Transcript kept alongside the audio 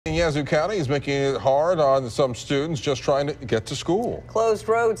Yazoo County is making it hard on some students just trying to get to school. Closed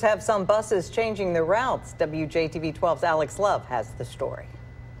roads have some buses changing their routes. WJTV 12's Alex Love has the story.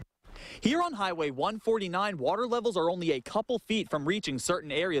 Here on Highway 149, water levels are only a couple feet from reaching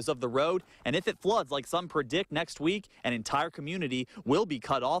certain areas of the road, and if it floods like some predict next week, an entire community will be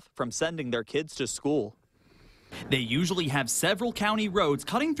cut off from sending their kids to school. They usually have several county roads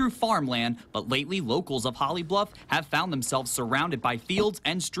cutting through farmland, but lately locals of Holly Bluff have found themselves surrounded by fields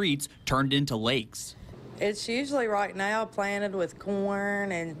and streets turned into lakes. It's usually right now planted with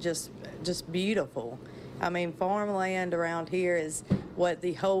corn and just beautiful. I mean, farmland around here is what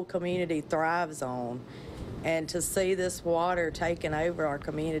the whole community thrives on. And to see this water taking over our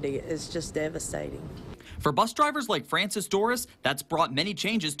community is just devastating. For bus drivers like Frances Doris, that's brought many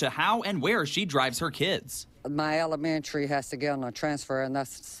changes to how and where she drives her kids. My elementary has to get on a transfer, and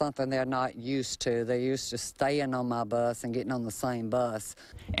that's something they're not used to. They're used to staying on my bus and getting on the same bus.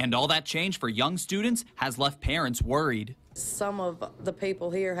 And all that change for young students has left parents worried. Some of the people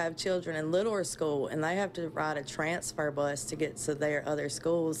here have children in littler school, and they have to ride a transfer bus to get to their other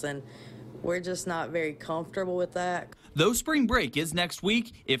schools, and we're just not very comfortable with that. Though spring break is next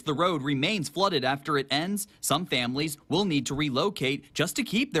week, if the road remains flooded after it ends, some families will need to relocate just to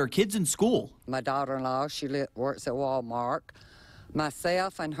keep their kids in school. My daughter-in-law, she works at Walmart.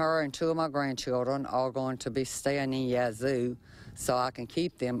 Myself and her and two of my grandchildren are going to be staying in Yazoo so I can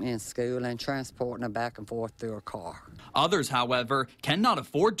keep them in school and transporting them back and forth through a car. Others, however, cannot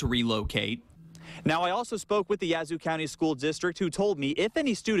afford to relocate. Now, I also spoke with the Yazoo County School District, who told me if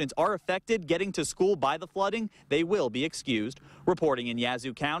any students are affected getting to school by the flooding, they will be excused. Reporting in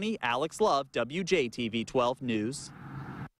Yazoo County, Alex Love, WJTV 12 News.